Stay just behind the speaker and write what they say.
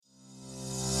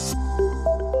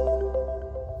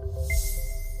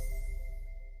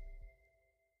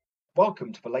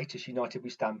Welcome to the latest United We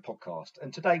Stand podcast,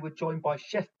 and today we're joined by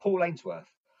Chef Paul Ainsworth.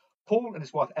 Paul and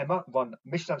his wife Emma run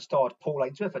Michelin-starred Paul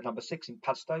Ainsworth at number 6 in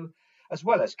Padstow, as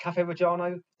well as Cafe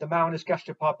Reggiano, the Mariners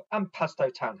Gastropub and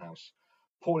Padstow Townhouse.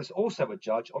 Paul is also a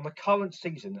judge on the current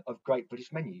season of Great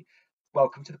British Menu.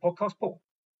 Welcome to the podcast, Paul.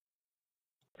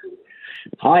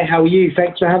 Hi, how are you?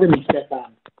 Thanks for having me,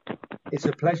 Stefan. It's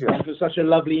a pleasure. Thanks for such a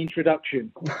lovely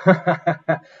introduction.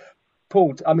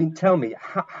 Paul, tell me,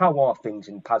 how are things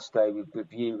in Padstow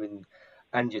with you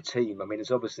and your team?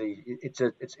 It's obviously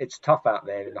it's tough out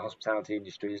there in the hospitality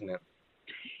industry, isn't it?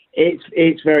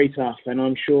 It's very tough, and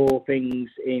I'm sure things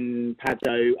in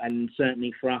Padstow and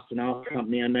certainly for us and our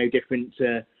company are no different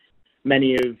to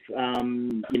many of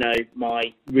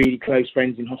my really close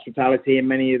friends in hospitality and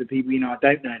many of the people I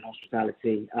don't know in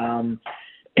hospitality.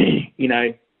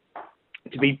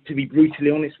 To be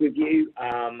brutally honest with you.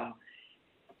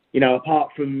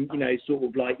 Apart from,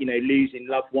 losing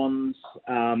loved ones,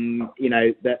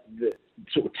 that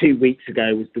sort of 2 weeks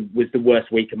ago was the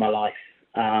worst week of my life.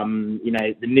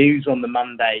 The news on the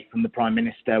Monday from the Prime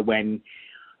Minister when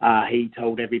he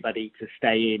told everybody to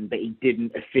stay in, but he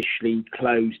didn't officially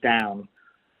close down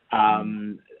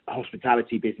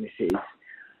hospitality businesses.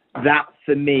 That,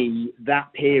 for me,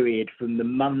 that period from the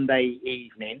Monday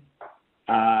evening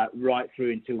right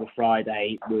through until the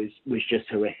Friday was just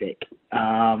horrific.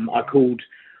 I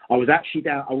was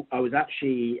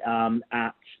actually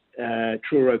at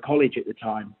Truro College at the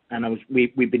time, and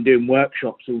we'd been doing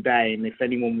workshops all day. And if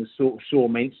anyone was saw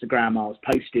my Instagram, I was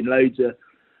posting loads of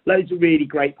really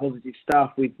great positive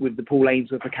stuff with the Paul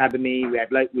Ainsworth Academy.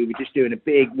 We were just doing a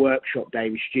big workshop day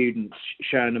with students,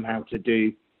 showing them how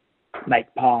to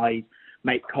make pies,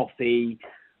 make coffee,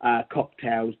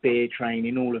 cocktails, beer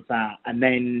training, all of that. And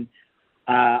then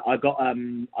I got a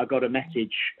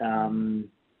message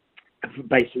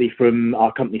basically from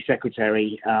our company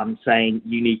secretary saying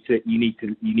you need to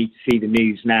see the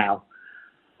news now.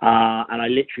 And I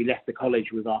literally left the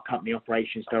college with our company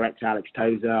operations director Alex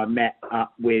Tozer. I met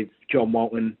up with John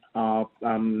Walton, our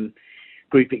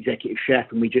group executive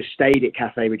chef, and we just stayed at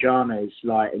Cafe Reggiano's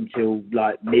until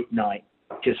midnight,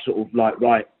 just sort of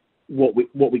right. What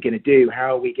we're going to do?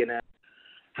 How are we going to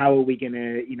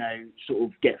sort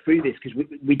of get through this? Because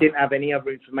we didn't have any other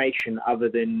information other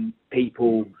than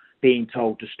people being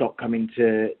told to stop coming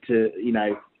to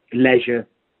leisure,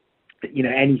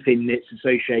 anything that's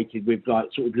associated with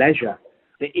sort of leisure.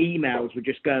 The emails were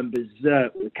just going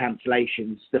berserk with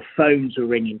cancellations. The phones were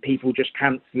ringing, people just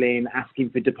cancelling, asking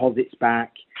for deposits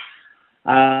back.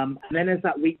 And then as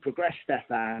that week progressed,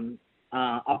 Stefan,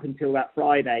 up until that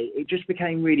Friday, it just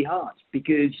became really hard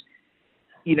because,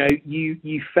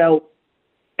 you felt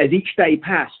as each day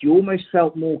passed, you almost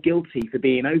felt more guilty for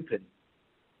being open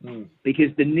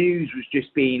because the news was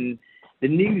just being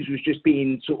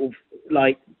sort of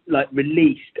like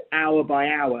released hour by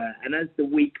hour. And as the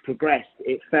week progressed,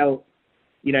 it felt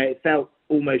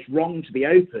almost wrong to be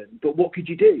open. But what could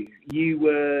you do? You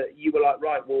were like,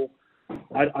 right, well,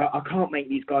 I can't make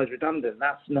these guys redundant.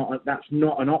 That's not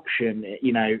an option,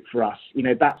 for us.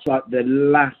 That's like the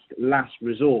last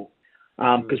resort.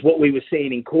 Because what we were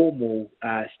seeing in Cornwall,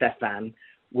 Stefan,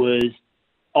 was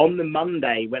on the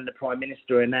Monday when the Prime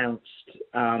Minister announced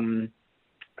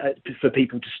for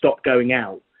people to stop going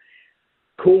out.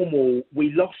 Cornwall,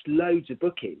 we lost loads of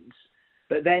bookings,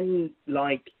 but then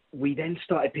we then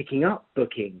started picking up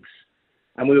bookings.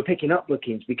 And we were picking up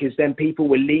bookings because then people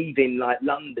were leaving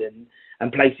London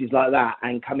and places like that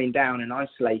and coming down and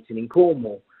isolating in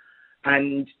Cornwall.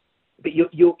 But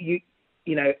you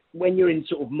when you're in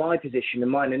sort of my position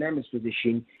and mine and Emma's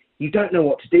position, you don't know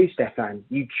what to do, Stefan.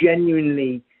 You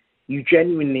genuinely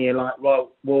are like,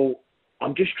 well,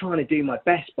 I'm just trying to do my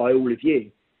best by all of you,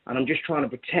 and I'm just trying to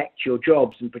protect your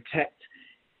jobs and protect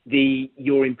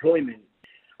your employment.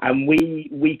 And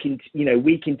we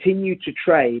continue to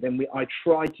trade, and I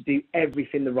tried to do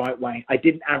everything the right way. I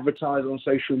didn't advertise on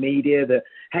social media that,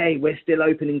 hey, we're still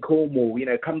open in Cornwall,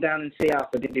 come down and see us.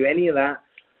 I didn't do any of that.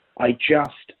 I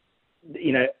just,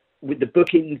 with the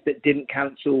bookings that didn't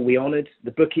cancel, we honoured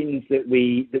the bookings that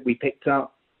we picked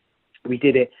up. We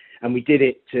did it, and we did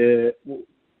it to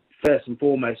first and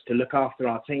foremost to look after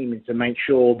our team and to make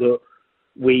sure that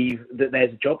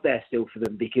there's a job there still for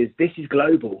them, because this is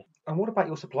global. And what about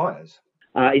your suppliers?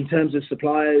 In terms of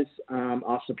suppliers,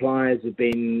 our suppliers have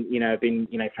been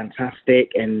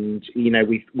fantastic, and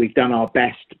we've done our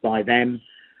best by them.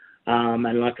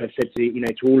 And like I said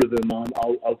to all of them,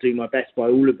 I'll do my best by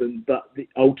all of them. But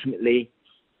ultimately,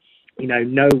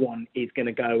 no one is going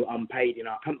to go unpaid in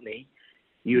our company.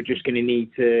 You're just going to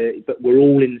need to, but we're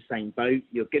all in the same boat.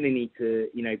 You're going to need to,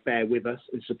 bear with us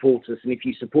and support us. And if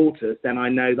you support us, then I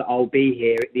know that I'll be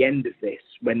here at the end of this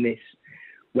when this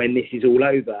is all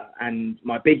over. And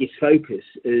my biggest focus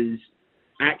is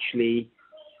actually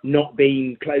not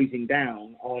being closing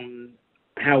down on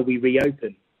how we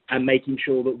reopen and making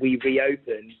sure that we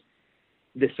reopen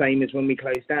the same as when we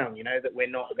close down, that we're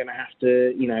not going to have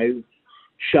to,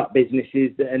 shut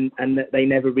businesses and that they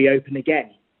never reopen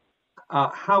again.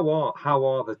 How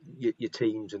are your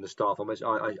teams and the staff?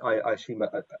 I assume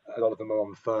a lot of them are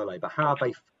on furlough, but how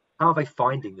are they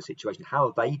finding the situation? How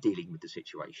are they dealing with the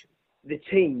situation? The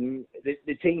team,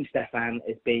 Stefan,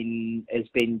 has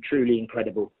been truly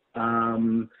incredible.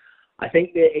 I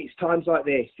think that it's times like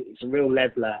this, it's a real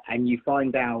leveler, and you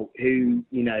find out who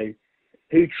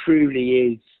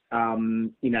truly is,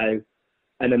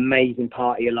 an amazing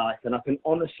part of your life. And I can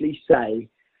honestly say,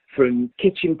 from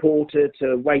kitchen porter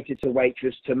to waiter to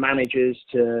waitress to managers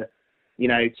to the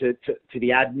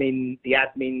admin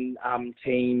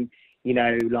team,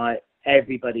 like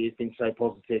everybody has been so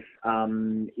positive,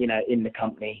 in the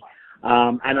company.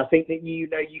 And I think that you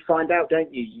find out,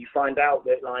 don't you? You find out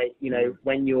that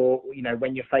when you're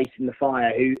facing the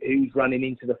fire, who's running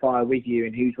into the fire with you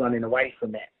and who's running away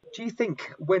from it. Do you think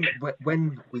when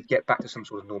we get back to some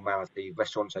sort of normality,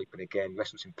 restaurants open again,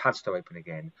 restaurants in Padstow open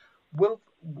again, will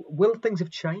things have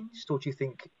changed, or do you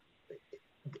think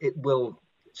it will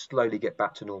slowly get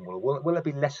back to normal? Will there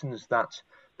be lessons that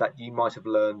you might have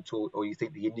learned, or you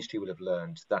think the industry will have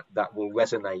learned that will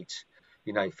resonate,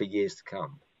 for years to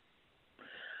come?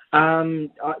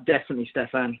 Definitely,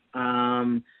 Stefan.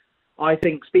 I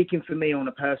think, speaking for me on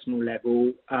a personal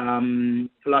level,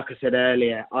 like I said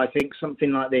earlier, I think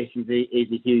something like this is a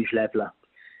huge leveler.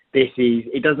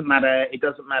 It doesn't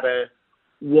matter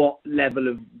what level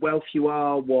of wealth you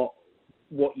are, what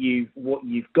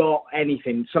you've got,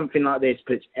 anything. Something like this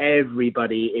puts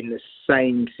everybody in the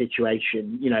same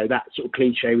situation. That sort of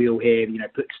cliche we all hear.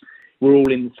 We're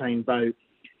all in the same boat.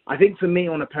 I think for me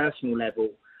on a personal level,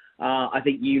 I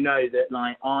think that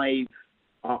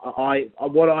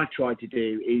what I try to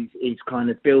do is kind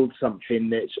of build something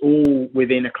that's all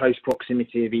within a close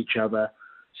proximity of each other,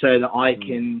 so that I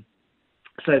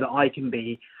can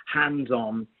be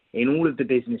hands-on in all of the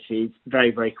businesses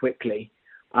very, very quickly.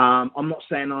 I'm not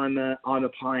saying I'm a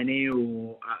pioneer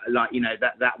or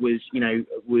that was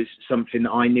something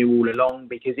that I knew all along,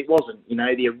 because it wasn't.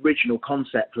 The original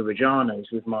concept for Reggiano's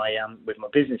with my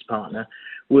business partner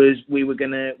was we were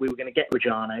gonna get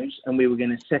Reggiano's and we were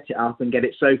gonna set it up and get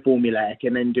it so formulaic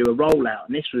and then do a rollout.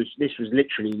 And this was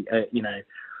literally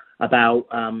about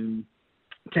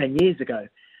 10 years ago.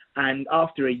 And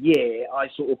after a year, I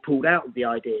sort of pulled out of the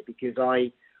idea, because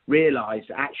I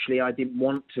realised actually I didn't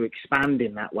want to expand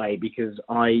in that way, because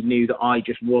I knew that I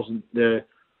just wasn't the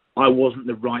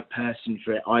right person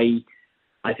for it.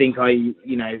 I think I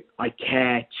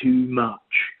care too much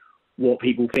what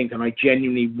people think, and I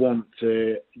genuinely want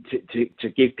to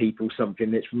give people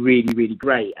something that's really, really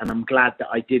great, and I'm glad that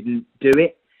I didn't do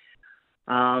it.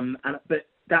 But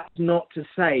that's not to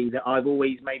say that I've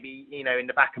always maybe in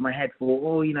the back of my head thought,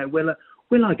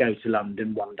 will I go to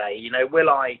London one day?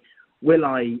 Will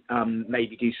I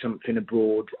maybe do something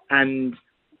abroad? And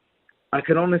I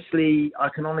can honestly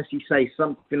say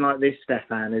something like this,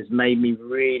 Stefan, has made me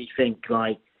really think,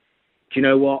 do you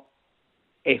know what?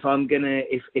 If I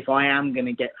am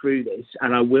gonna get through this,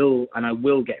 and I will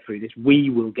get through this, we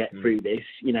will get through this,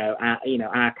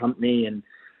 our company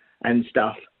and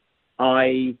stuff.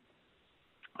 I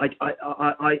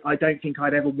don't think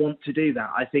I'd ever want to do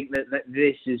that. I think that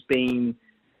this has been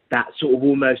that sort of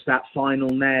almost that final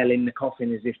nail in the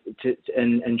coffin, as if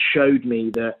and showed me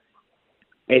that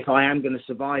if I am going to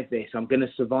survive this, I'm going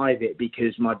to survive it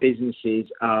because my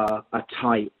businesses are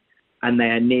tight and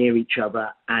they are near each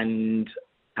other, and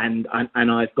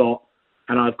I've got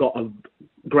a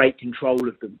great control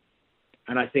of them.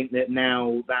 And I think that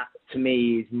now that to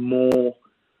me is more.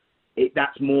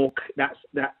 That's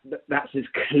as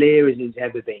clear as it's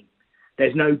ever been.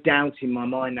 There's no doubt in my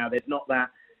mind now. There's not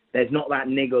that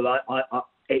niggle.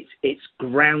 It's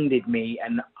grounded me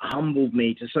and humbled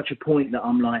me to such a point that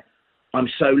I'm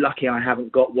so lucky I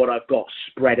haven't got what I've got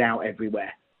spread out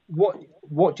everywhere.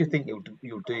 What do you think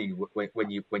you'll do when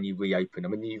you reopen? I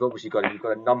mean, you've obviously got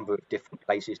a number of different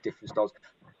places, different styles.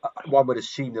 One would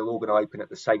assume they're all going to open at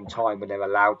the same time when they're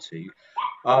allowed to.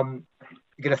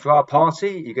 You're going to throw a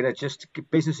party? You're going to just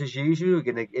business as usual? You're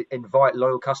going to invite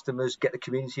loyal customers, get the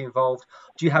community involved?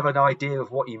 Do you have an idea of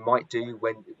what you might do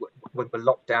when the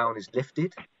lockdown is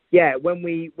lifted? Yeah, when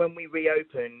we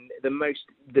reopen,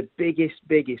 the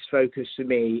biggest focus for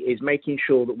me is making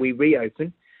sure that we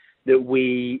reopen, that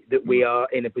we are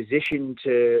in a position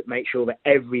to make sure that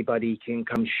everybody can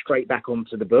come straight back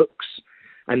onto the books,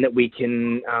 and that we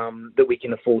can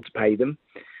afford to pay them.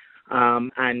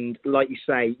 And like you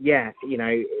say, yeah, you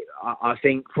know, I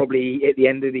think probably at the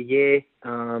end of the year,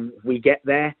 we get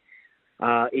there.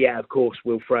 Yeah, of course,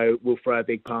 we'll throw a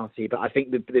big party, but I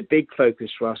think the big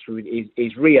focus for us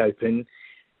is reopen,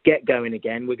 get going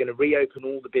again. We're going to reopen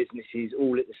all the businesses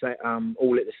all at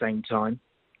the same time,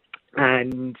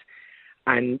 and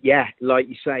yeah, like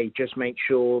you say, just make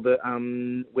sure that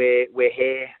we're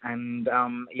here, and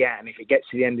yeah, and if it gets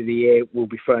to the end of the year, we'll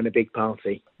be throwing a big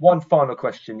party. One final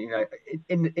question, you know,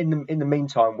 in the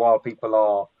meantime, while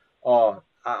people are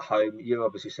at home, you're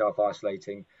obviously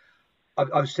self-isolating.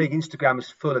 I'm seeing Instagram is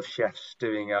full of chefs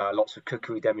doing lots of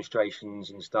cookery demonstrations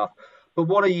and stuff. But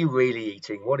what are you really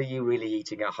eating? What are you really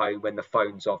eating at home when the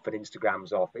phone's off and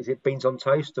Instagram's off? Is it beans on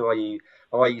toast, or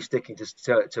are you sticking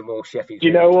to more chefy?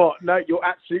 You know what? No, you're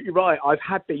absolutely right. I've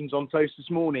had beans on toast this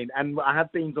morning, and I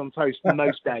have beans on toast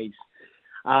most days.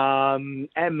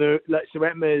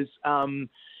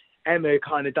 Emma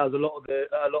kind of does a lot of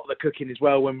the cooking as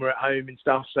well when we're at home and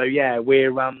stuff. So yeah,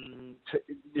 we're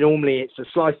normally it's a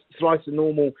slice of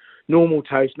normal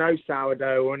toast, no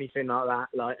sourdough or anything like that,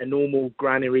 like a normal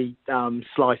granary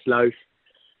sliced loaf.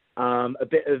 A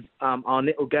bit of our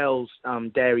little girl's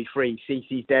dairy free,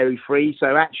 Cece's dairy free.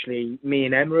 So actually, me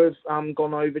and Emma have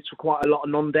gone over to quite a lot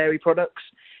of non-dairy products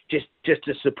just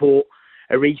to support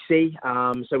Arisi.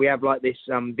 So we have like this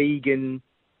vegan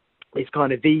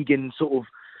sort of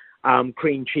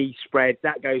cream cheese spread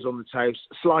that goes on the toast,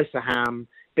 slice of ham,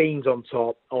 beans on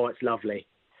top. Oh, it's lovely.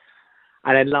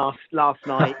 And then last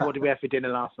night, what did we have for dinner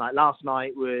last night? Last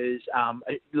night was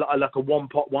like a one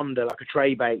pot wonder, like a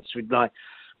tray baked with like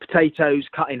potatoes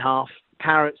cut in half,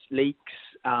 carrots, leeks,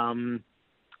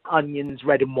 onions,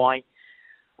 red and white,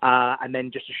 and then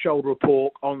just a shoulder of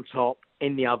pork on top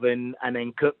in the oven, and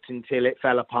then cooked until it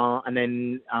fell apart, and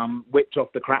then whipped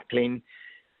off the crackling.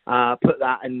 Put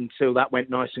that until that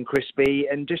went nice and crispy,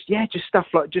 and just stuff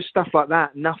like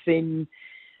that. Nothing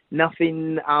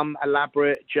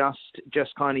elaborate.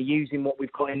 Just kind of using what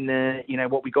we've got in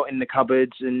the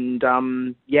cupboards,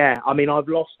 and yeah. I mean, I've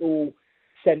lost all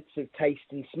sense of taste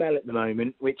and smell at the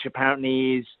moment, which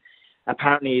apparently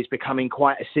is becoming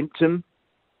quite a symptom.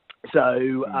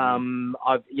 So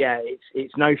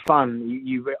it's no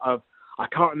fun. I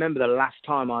can't remember the last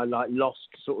time I lost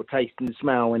sort of taste and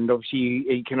smell, and obviously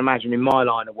you can imagine in my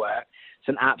line of work, it's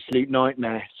an absolute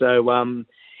nightmare. So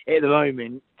at the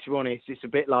moment, to be honest, it's a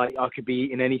bit like I could be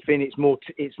eating anything. It's more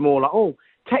like, oh,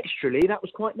 texturally that was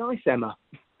quite nice, Emma.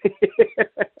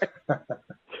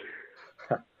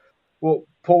 Well,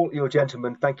 Paul, you're a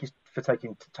gentleman. Thank you for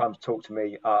taking time to talk to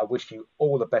me. I wish you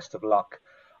all the best of luck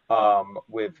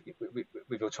with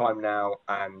your time now,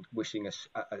 and wishing us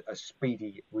a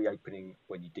speedy reopening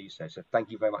when you do so. So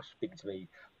thank you very much for speaking to me,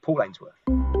 Paul Ainsworth.